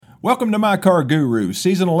Welcome to My Car Guru,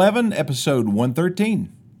 Season 11, Episode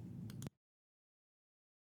 113.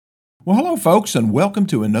 Well, hello, folks, and welcome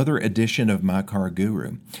to another edition of My Car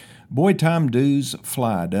Guru. Boy, time does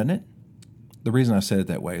fly, doesn't it? The reason I said it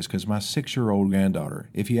that way is because my 6-year-old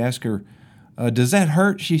granddaughter, if you ask her, does that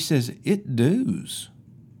hurt? She says, it does.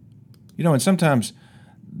 You know, and sometimes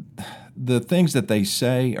the things that they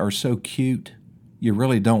say are so cute, you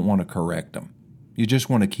really don't want to correct them. You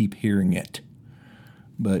just want to keep hearing it.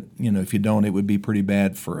 But, you know, if you don't, it would be pretty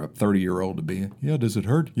bad for a 30-year-old to be, yeah, does it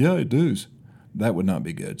hurt? Yeah, it does. That would not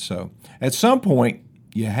be good. So at some point,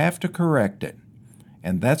 you have to correct it.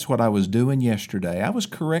 And that's what I was doing yesterday. I was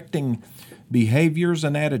correcting behaviors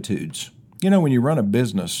and attitudes. You know, when you run a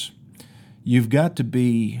business, you've got to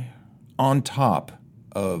be on top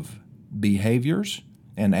of behaviors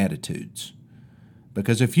and attitudes.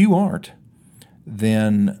 Because if you aren't,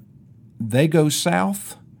 then they go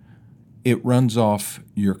south, it runs off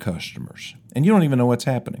your customers. And you don't even know what's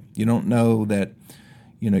happening. You don't know that,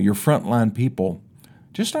 your frontline people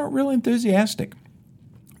just aren't real enthusiastic.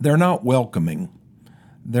 They're not welcoming.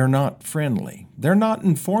 They're not friendly. They're not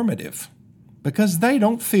informative because they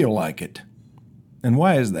don't feel like it. And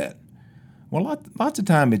why is that? Well, lots of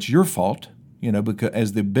time it's your fault, because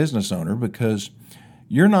as the business owner, because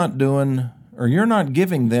you're not doing or you're not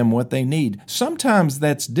giving them what they need. Sometimes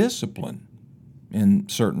that's discipline in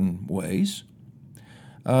certain ways.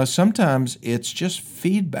 Sometimes it's just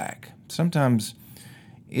feedback. Sometimes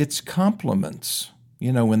it's compliments.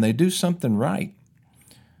 When they do something right.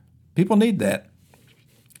 People need that.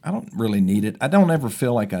 I don't really need it. I don't ever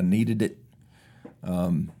feel like I needed it.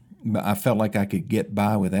 But I felt like I could get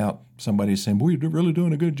by without somebody saying, boy, you're really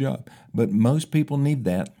doing a good job. But most people need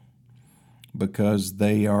that because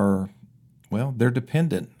they're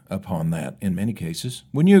dependent upon that in many cases.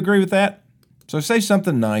 Wouldn't you agree with that? So say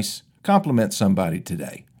something nice. Compliment somebody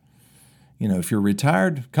today. If you're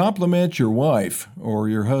retired, compliment your wife or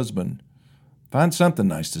your husband. Find something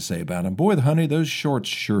nice to say about them. Boy, honey, those shorts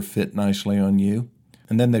sure fit nicely on you.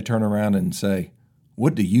 And then they turn around and say,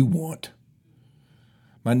 what do you want?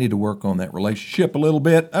 Might need to work on that relationship a little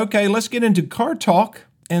bit. Okay, let's get into car talk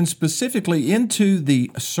and specifically into the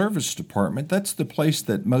service department. That's the place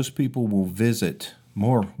that most people will visit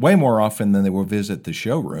way more often than they will visit the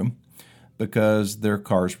showroom because their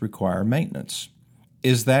cars require maintenance.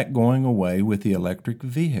 Is that going away with the electric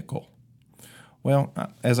vehicle? Well,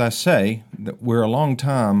 as I say, we're a long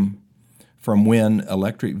time from when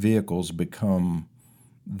electric vehicles become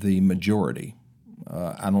the majority.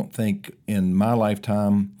 I don't think in my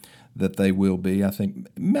lifetime that they will be. I think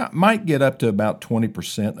might get up to about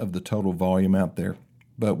 20% of the total volume out there.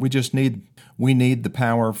 But we need the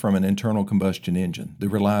power from an internal combustion engine, the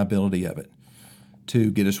reliability of it, to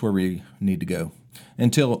get us where we need to go.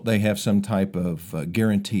 Until they have some type of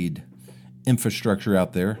guaranteed infrastructure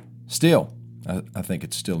out there. Still, I think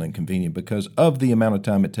it's still inconvenient because of the amount of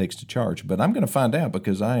time it takes to charge. But I'm going to find out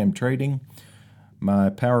because I am trading my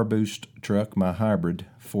Power Boost truck, my hybrid,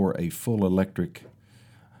 for a full electric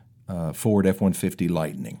Ford F-150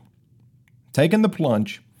 Lightning. Taking the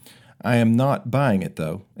plunge. I am not buying it,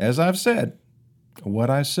 though. As I've said, what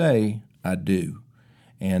I say, I do.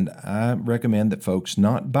 And I recommend that folks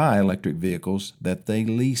not buy electric vehicles, that they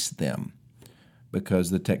lease them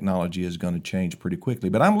because the technology is going to change pretty quickly.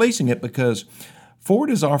 But I'm leasing it because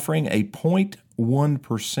Ford is offering a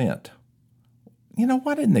 0.1%.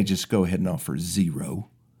 Why didn't they just go ahead and offer 0?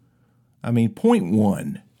 I mean,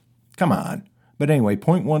 0.1. Come on. But anyway,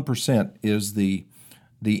 0.1% is the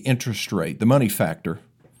interest rate, the money factor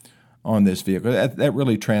on this vehicle. That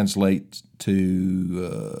really translates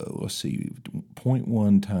to,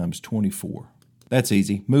 0.1 times 24. That's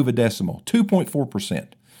easy. Move a decimal. 2.4%.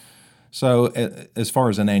 So as far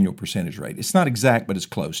as an annual percentage rate, it's not exact, but it's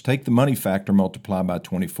close. Take the money factor, multiply by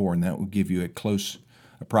 24, and that will give you a close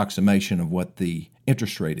approximation of what the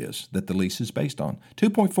interest rate is that the lease is based on.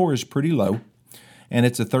 2.4 is pretty low, and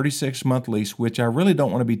it's a 36-month lease, which I really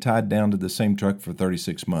don't want to be tied down to the same truck for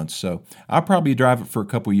 36 months. So I'll probably drive it for a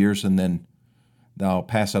couple years, and then I'll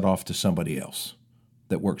pass it off to somebody else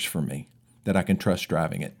that works for me, that I can trust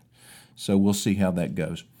driving it. So we'll see how that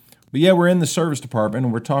goes. But yeah, we're in the service department,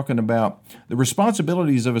 and we're talking about the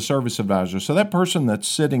responsibilities of a service advisor. So that person that's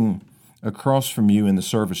sitting across from you in the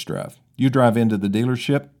service drive, you drive into the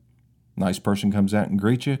dealership, nice person comes out and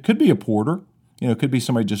greets you. Could be a porter. It could be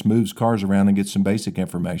somebody just moves cars around and gets some basic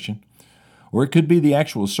information. Or it could be the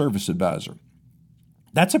actual service advisor.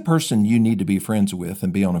 That's a person you need to be friends with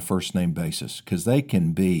and be on a first-name basis because they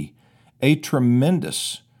can be a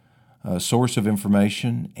tremendous source of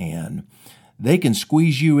information, and they can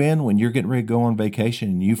squeeze you in when you're getting ready to go on vacation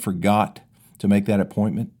and you forgot to make that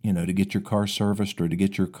appointment, to get your car serviced or to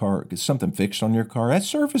get something fixed on your car, that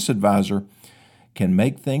service advisor can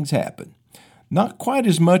make things happen. Not quite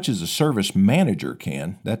as much as a service manager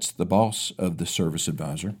can. That's the boss of the service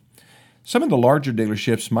advisor. Some of the larger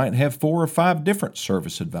dealerships might have 4 or 5 different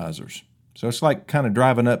service advisors. So it's like kind of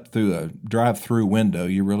driving up through a drive-through window.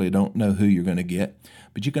 You really don't know who you're going to get.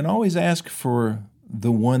 But you can always ask for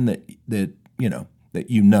the one that you know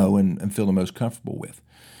and feel the most comfortable with.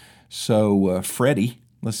 So Freddie,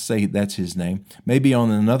 let's say that's his name, maybe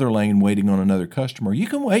on another lane waiting on another customer. You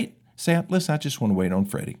can wait. Say, listen, I just want to wait on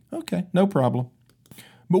Freddie. Okay, no problem.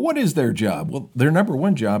 But what is their job? Well, their number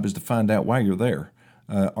one job is to find out why you're there.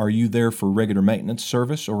 Are you there for regular maintenance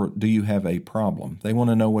service, or do you have a problem? They want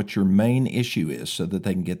to know what your main issue is so that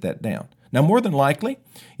they can get that down. Now, more than likely,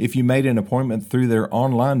 if you made an appointment through their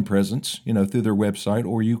online presence, through their website,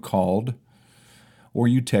 or you called, or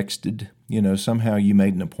you texted, somehow you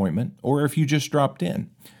made an appointment, or if you just dropped in,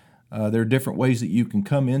 there are different ways that you can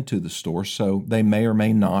come into the store, so they may or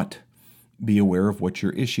may not be aware of what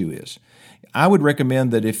your issue is. I would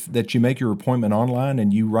recommend that you make your appointment online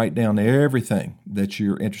and you write down everything that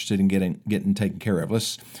you're interested in getting taken care of.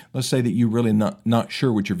 Let's say that you're really not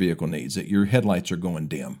sure what your vehicle needs, that your headlights are going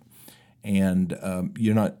dim, and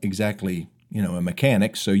you're not exactly a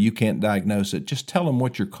mechanic, so you can't diagnose it. Just tell them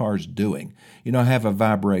what your car's doing. Have a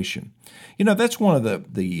vibration. That's one of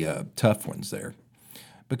the tough ones there,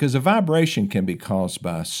 because a vibration can be caused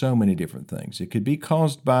by so many different things. It could be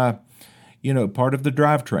caused by part of the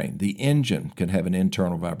drivetrain. The engine could have an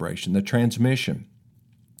internal vibration, the transmission,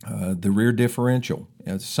 the rear differential,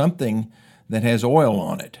 something that has oil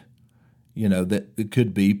on it, that it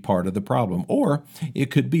could be part of the problem. Or it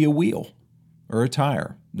could be a wheel or a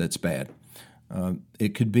tire that's bad.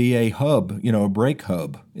 It could be a hub, a brake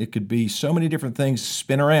hub. It could be so many different things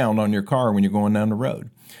spin around on your car when you're going down the road.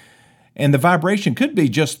 And the vibration could be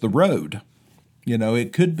just the road.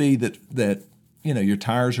 It could be that your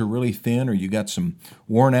tires are really thin, or you got some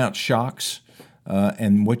worn out shocks,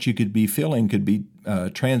 and what you could be feeling could be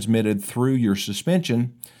transmitted through your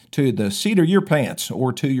suspension to the seat of your pants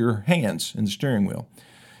or to your hands in the steering wheel.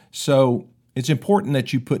 So it's important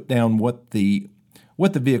that you put down what the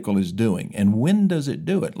vehicle is doing and when does it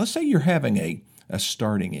do it. Let's say you're having a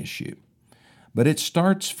starting issue, but it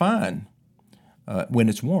starts fine when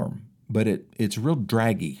it's warm. But it's real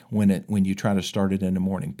draggy when you try to start it in the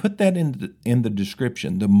morning. Put that in the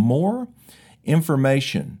description. The more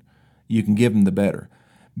information you can give them, the better.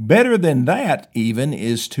 Better than that even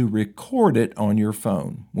is to record it on your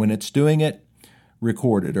phone. When it's doing it,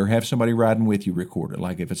 record it, or have somebody riding with you record it.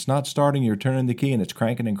 Like if it's not starting, you're turning the key and it's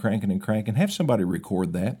cranking and cranking and cranking, have somebody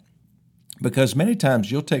record that. Because many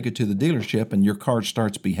times you'll take it to the dealership and your car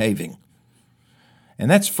starts behaving.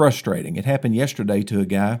 And that's frustrating. It happened yesterday to a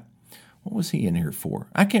guy. What was he in here for?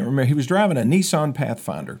 I can't remember. He was driving a Nissan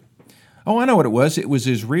Pathfinder. Oh, I know what it was. It was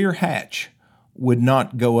his rear hatch would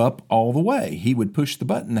not go up all the way. He would push the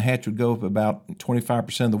button, the hatch would go up about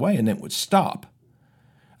 25% of the way, and then it would stop.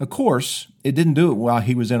 Of course, it didn't do it while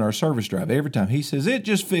he was in our service drive. Every time he says, it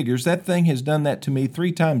just figures that thing has done that to me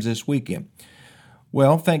 3 times this weekend.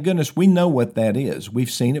 Well, thank goodness we know what that is.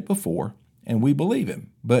 We've seen it before, and we believe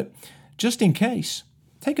him. But just in case,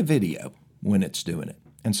 take a video when it's doing it.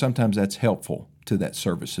 And sometimes that's helpful to that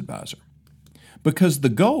service advisor. Because the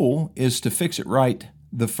goal is to fix it right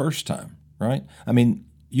the first time, right? I mean,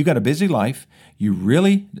 you got a busy life. You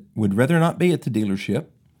really would rather not be at the dealership.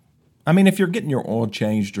 I mean, if you're getting your oil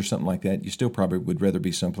changed or something like that, you still probably would rather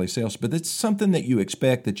be someplace else. But it's something that you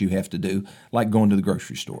expect that you have to do, like going to the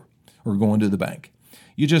grocery store or going to the bank.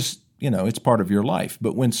 You just, it's part of your life.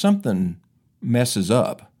 But when something messes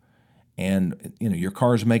up, and your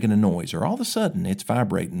car's making a noise, or all of a sudden it's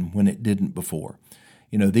vibrating when it didn't before.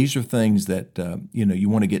 These are things that you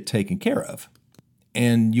want to get taken care of,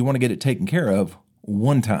 and you want to get it taken care of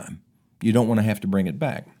one time. You don't want to have to bring it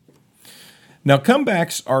back. Now,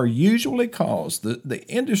 comebacks are usually caused. The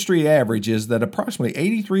industry average is that approximately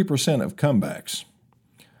 83% of comebacks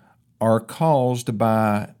are caused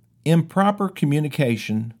by improper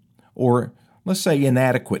communication, or let's say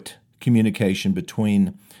inadequate communication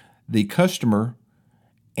between the customer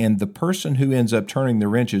and the person who ends up turning the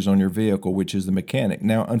wrenches on your vehicle, which is the mechanic.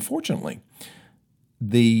 Now, unfortunately,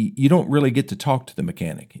 you don't really get to talk to the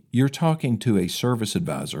mechanic. You're talking to a service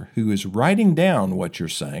advisor who is writing down what you're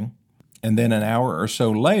saying, and then an hour or so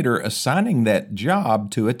later assigning that job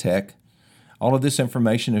to a tech. All of this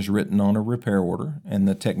information is written on a repair order, and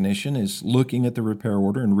the technician is looking at the repair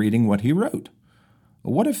order and reading what he wrote.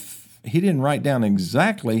 What if he didn't write down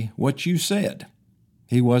exactly what you said?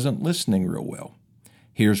 He wasn't listening real well.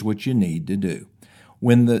 Here's what you need to do.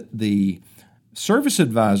 When the Service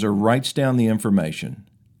advisor writes down the information.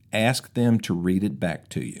 Ask them to read it back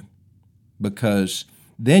to you, because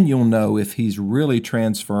then you'll know if he's really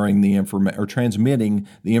transferring the or transmitting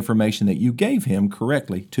the information that you gave him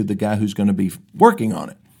correctly to the guy who's going to be working on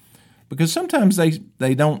it. Because sometimes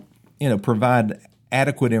they don't provide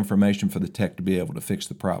adequate information for the tech to be able to fix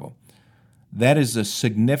the problem. That is a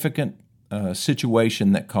significant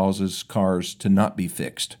situation that causes cars to not be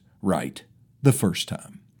fixed right the first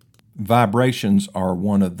time. Vibrations are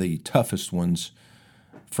one of the toughest ones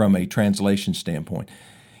from a translation standpoint.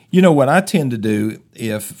 What I tend to do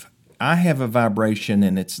if I have a vibration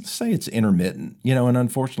and say it's intermittent, and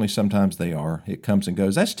unfortunately sometimes they are, it comes and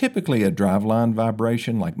goes. That's typically a driveline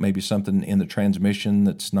vibration, like maybe something in the transmission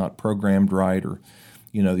that's not programmed right, or,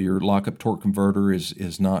 your lockup torque converter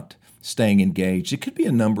is not staying engaged. It could be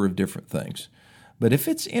a number of different things. But if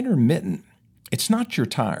it's intermittent, it's not your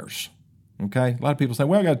tires. Okay? A lot of people say,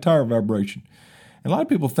 well, I got a tire vibration. And a lot of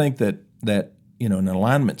people think that an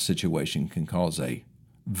alignment situation can cause a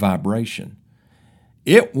vibration.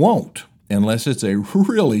 It won't, unless it's a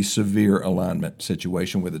really severe alignment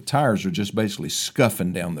situation where the tires are just basically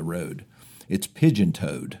scuffing down the road. It's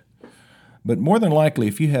pigeon-toed. But more than likely,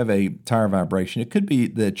 if you have a tire vibration, it could be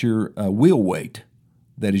that your wheel weight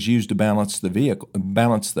that is used to balance the vehicle,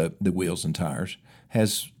 balance the wheels and tires,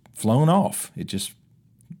 has flown off. It just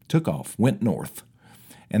took off, went north.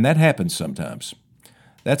 And that happens sometimes.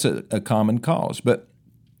 That's a common cause. But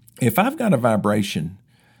if I've got a vibration,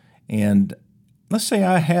 and let's say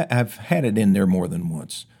I've had it in there more than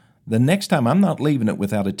once, the next time I'm not leaving it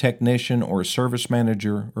without a technician or a service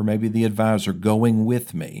manager or maybe the advisor going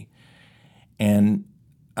with me, and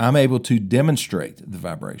I'm able to demonstrate the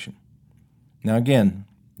vibration. Now again,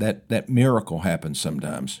 that miracle happens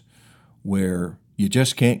sometimes where you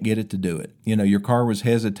just can't get it to do it. Your car was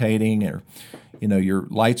hesitating, or your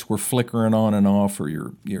lights were flickering on and off, or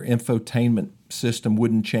your infotainment system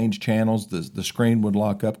wouldn't change channels, the screen would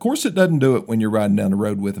lock up. Of course it doesn't do it when you're riding down the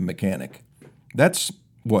road with a mechanic. That's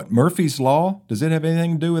what, Murphy's Law? Does it have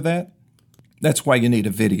anything to do with that? That's why you need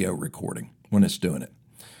a video recording when it's doing it.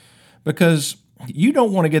 Because you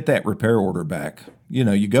don't want to get that repair order back.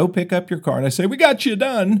 You go pick up your car and they say, we got you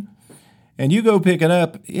done. And you go pick it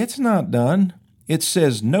up, it's not done. It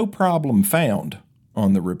says no problem found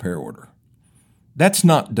on the repair order. That's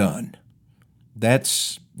not done.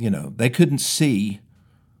 That's, they couldn't see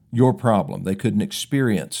your problem. They couldn't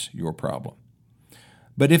experience your problem.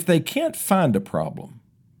 But if they can't find a problem,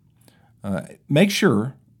 make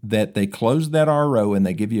sure that they close that RO and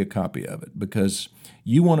they give you a copy of it, because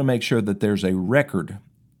you want to make sure that there's a record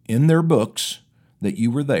in their books that you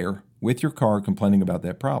were there with your car complaining about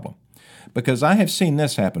that problem. Because I have seen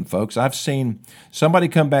this happen, folks. I've seen somebody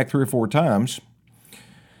come back 3 or 4 times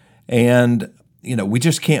and, we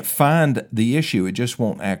just can't find the issue. It just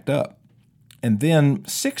won't act up. And then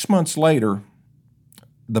 6 months later,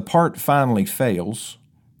 the part finally fails.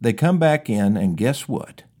 They come back in and guess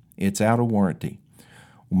what? It's out of warranty.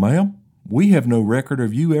 Well, ma'am, we have no record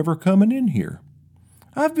of you ever coming in here.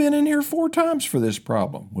 I've been in here 4 times for this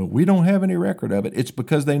problem. Well, we don't have any record of it. It's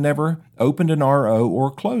because they never opened an RO or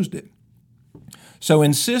closed it. So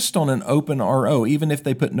insist on an open RO, even if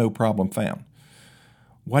they put no problem found.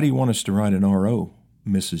 Why do you want us to write an RO,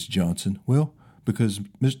 Mrs. Johnson? Well, because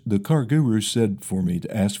the car guru said for me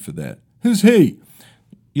to ask for that. Who's he?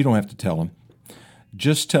 You don't have to tell him.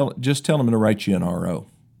 Just tell him to write you an RO.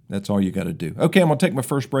 That's all you got to do. Okay, I'm going to take my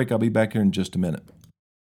first break. I'll be back here in just a minute.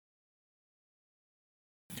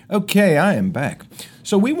 Okay, I am back.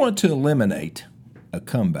 So we want to eliminate a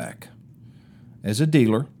comeback. As a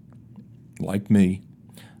dealer, like me,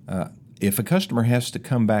 if a customer has to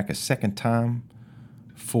come back a second time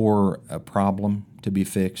for a problem to be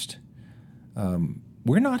fixed,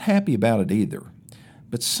 we're not happy about it either.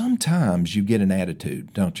 But sometimes you get an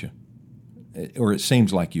attitude, don't you? Or it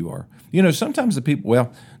seems like you are. Sometimes the people,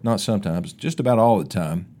 well, not sometimes, just about all the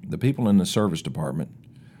time, the people in the service department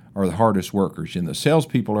are the hardest workers. And the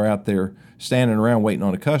salespeople are out there standing around waiting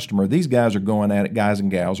on a customer. These guys are going at it, guys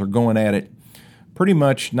and gals are going at it pretty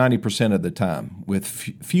much 90% of the time with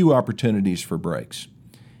few opportunities for breaks.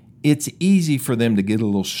 It's easy for them to get a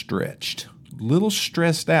little stretched, a little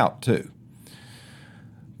stressed out too.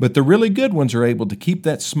 But the really good ones are able to keep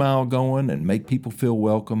that smile going and make people feel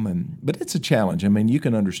welcome. But it's a challenge. I mean, you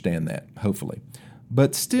can understand that, hopefully.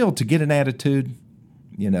 But still, to get an attitude,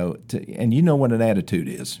 and you know what an attitude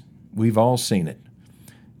is. We've all seen it.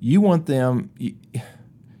 You want them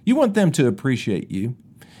to appreciate you,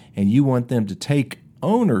 and you want them to take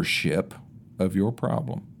ownership of your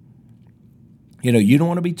problem. You don't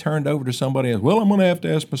want to be turned over to somebody else. Well, I'm going to have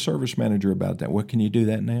to ask my service manager about that. Well, can you do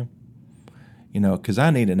that now? because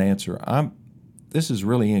I need an answer. This is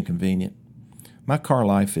really inconvenient. My car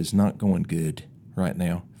life is not going good right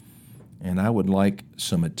now, and I would like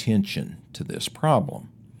some attention to this problem.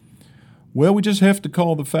 Well, we just have to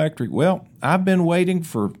call the factory. Well, I've been waiting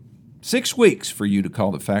for 6 weeks for you to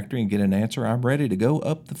call the factory and get an answer. I'm ready to go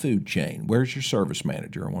up the food chain. Where's your service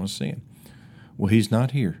manager? I want to see him. Well, he's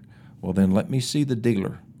not here. Well, then let me see the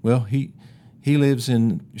dealer. Well, he lives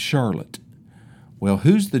in Charlotte. Well,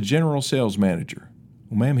 who's the general sales manager?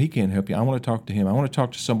 Well, ma'am, he can't help you. I want to talk to him. I want to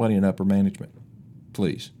talk to somebody in upper management,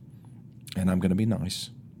 please. And I'm going to be nice.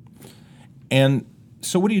 And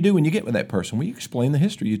so what do you do when you get with that person? Well, you explain the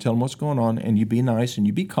history. You tell them what's going on, and you be nice, and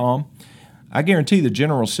you be calm. I guarantee the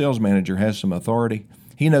general sales manager has some authority.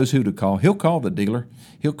 He knows who to call. He'll call the dealer.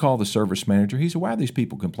 He'll call the service manager. He said, why are these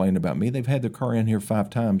people complaining about me? They've had their car in here 5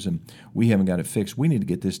 times, and we haven't got it fixed. We need to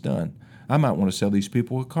get this done. I might want to sell these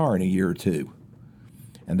people a car in a year or 2.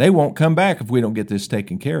 And they won't come back if we don't get this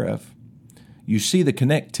taken care of. You see the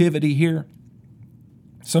connectivity here?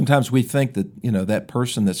 Sometimes we think that, that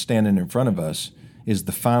person that's standing in front of us is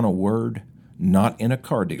the final word. Not in a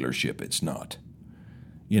car dealership, it's not.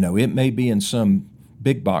 It may be in some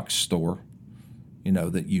big box store,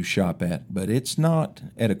 that you shop at, but it's not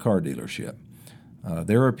at a car dealership.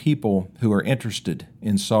 There are people who are interested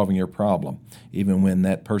in solving your problem, even when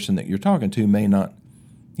that person that you're talking to may not,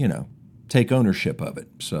 take ownership of it.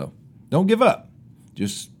 So don't give up.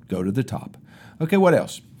 Just go to the top. Okay, what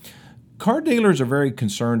else? Car dealers are very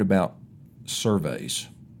concerned about surveys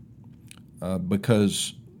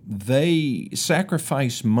because they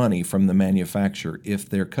sacrifice money from the manufacturer if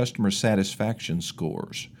their customer satisfaction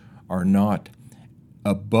scores are not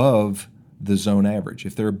above the zone average.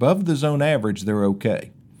 If they're above the zone average, they're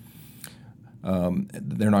okay.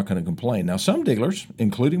 They're not going to complain. Now, some dealers,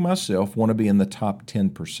 including myself, want to be in the top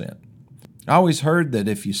 10%. I always heard that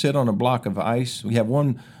if you sit on a block of ice, we have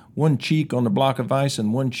one cheek on the block of ice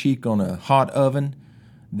and one cheek on a hot oven,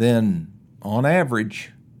 then on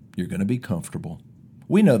average, you're going to be comfortable.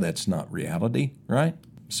 We know that's not reality, right?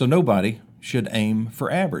 So nobody should aim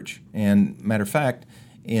for average. And matter of fact,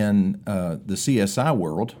 in the CSI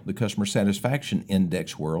world, the Customer Satisfaction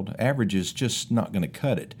Index world, average is just not going to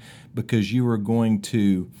cut it because you are going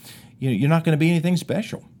to, you're not going to be anything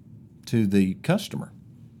special to the customer.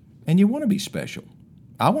 And you want to be special.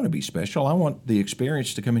 I want to be special. I want the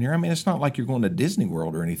experience to come in here. I mean, it's not like you're going to Disney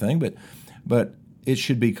World or anything, but it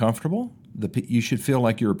should be comfortable. You should feel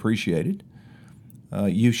like you're appreciated.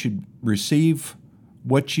 You should receive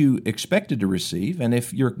what you expected to receive, and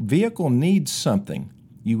if your vehicle needs something,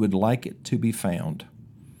 you would like it to be found.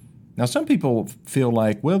 Now, some people feel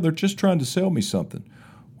like, well, they're just trying to sell me something.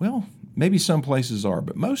 Well, maybe some places are,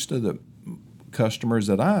 but most of the customers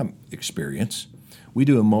that I experience, we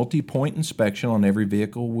do a multi-point inspection on every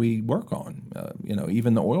vehicle we work on,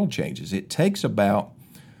 even the oil changes. It takes about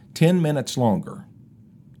 10 minutes longer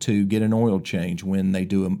to get an oil change when they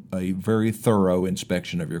do a very thorough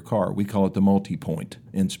inspection of your car. We call it the multi-point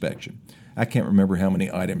inspection. I can't remember how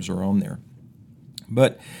many items are on there.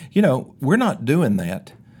 But, we're not doing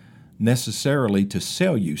that necessarily to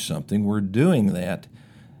sell you something. We're doing that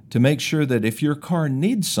to make sure that if your car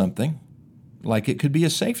needs something, like it could be a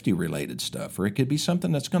safety-related stuff, or it could be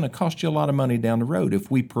something that's going to cost you a lot of money down the road. If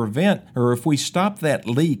we if we stop that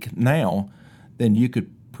leak now, then you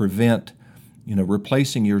could prevent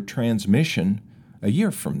replacing your transmission a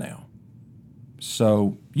year from now.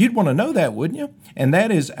 So you'd want to know that, wouldn't you? And that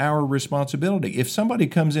is our responsibility. If somebody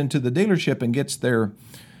comes into the dealership and gets their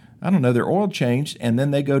oil changed, and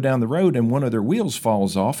then they go down the road and one of their wheels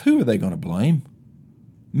falls off, who are they going to blame?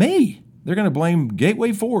 Me. They're going to blame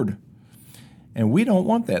Gateway Ford. And we don't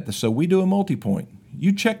want that. So we do a multi-point.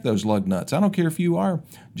 You check those lug nuts. I don't care if you are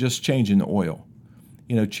just changing the oil.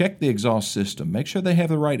 Check the exhaust system. Make sure they have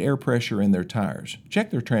the right air pressure in their tires. Check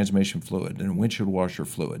their transmission fluid and windshield washer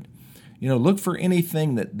fluid. Look for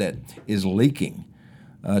anything that is leaking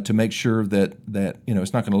to make sure that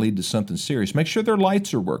it's not going to lead to something serious. Make sure their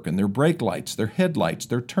lights are working, their brake lights, their headlights,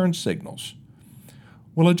 their turn signals.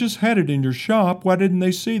 Well, I just had it in your shop. Why didn't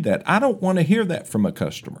they see that? I don't want to hear that from a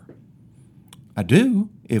customer. I do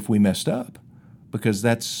if we messed up, because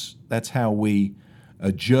that's how we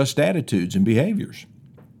adjust attitudes and behaviors.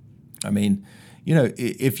 I mean,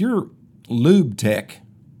 if your lube tech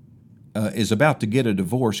is about to get a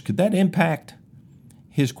divorce, could that impact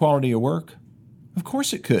his quality of work? Of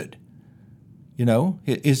course it could.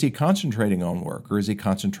 Is he concentrating on work, or is he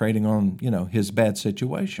concentrating on, his bad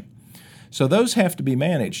situation? So those have to be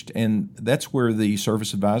managed, and that's where the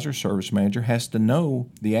service advisor, service manager has to know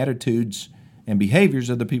the attitudes and behaviors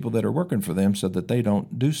of the people that are working for them so that they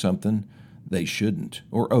don't do something they shouldn't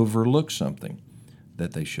or overlook something.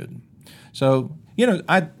 that they shouldn't. So,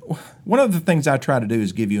 one of the things I try to do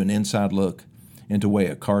is give you an inside look into the way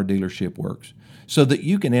a car dealership works so that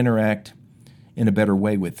you can interact in a better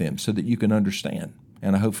way with them, so that you can understand.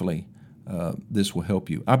 And hopefully this will help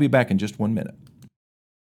you. I'll be back in just 1 minute.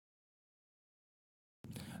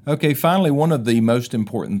 Okay, finally, one of the most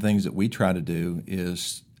important things that we try to do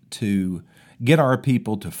is to get our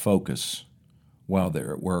people to focus while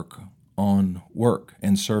they're at work on work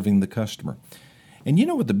and serving the customer. And you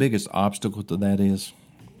know what the biggest obstacle to that is?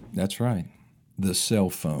 That's right, the cell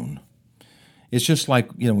phone. It's just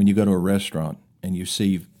like, when you go to a restaurant and you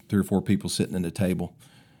see 3 or 4 people sitting at a table,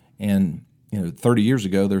 and 30 years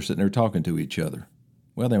ago they're sitting there talking to each other.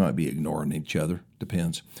 Well, they might be ignoring each other,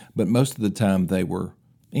 depends. But most of the time they were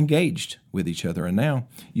engaged with each other, and now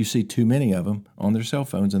you see too many of them on their cell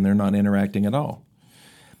phones and they're not interacting at all.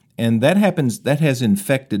 And that has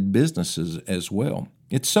infected businesses as well.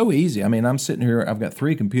 It's so easy. I mean, I'm sitting here, I've got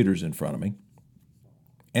 3 computers in front of me,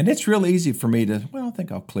 and it's real easy for me to, I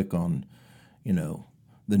think I'll click on,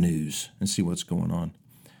 the news and see what's going on.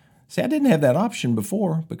 See, I didn't have that option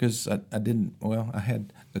before because I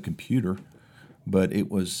had a computer, but it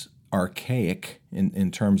was archaic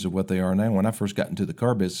in terms of what they are now. When I first got into the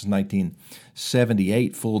car business in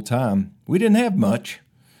 1978 full-time, we didn't have much.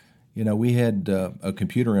 We had a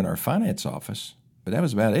computer in our finance office, but that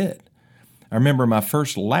was about it. I remember my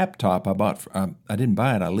first laptop I bought. I didn't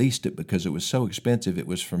buy it. I leased it because it was so expensive. It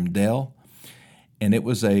was from Dell, and it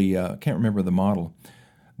was I can't remember the model.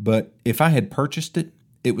 But if I had purchased it,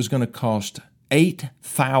 it was going to cost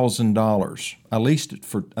 $8,000. I leased it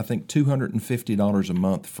for, I think, $250 a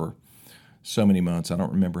month for so many months. I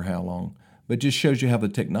don't remember how long. But it just shows you how the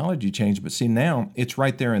technology changed. But see, now it's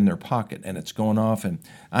right there in their pocket, and it's going off. And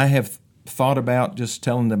I have thought about just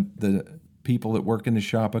telling the people that work in the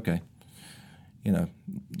shop, okay,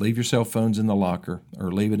 leave your cell phones in the locker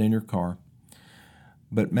or leave it in your car.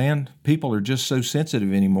 But man, people are just so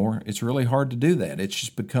sensitive anymore. It's really hard to do that. It's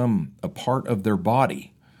just become a part of their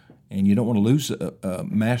body. And you don't want to lose a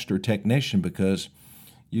master technician because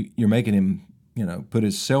you're making him, put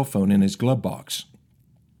his cell phone in his glove box.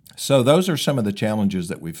 So those are some of the challenges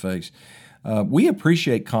that we face. We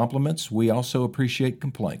appreciate compliments. We also appreciate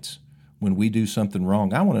complaints. When we do something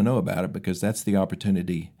wrong, I want to know about it because that's the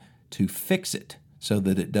opportunity to fix it so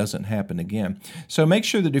that it doesn't happen again. So make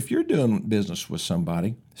sure that if you're doing business with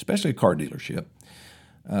somebody, especially a car dealership,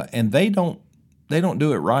 and they don't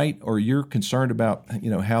do it right, or you're concerned about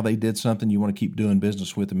how they did something, you want to keep doing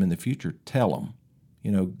business with them in the future, tell them.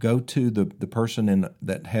 Go to the person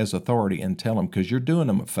that has authority and tell them, because you're doing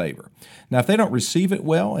them a favor. Now, if they don't receive it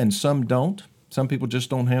well, and some don't, some people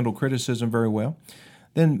just don't handle criticism very well,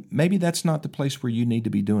 then maybe that's not the place where you need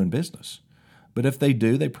to be doing business. But if they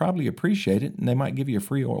do, they probably appreciate it, and they might give you a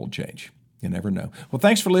free oil change. You never know. Well,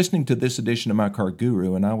 thanks for listening to this edition of My Car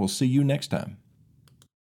Guru, and I will see you next time.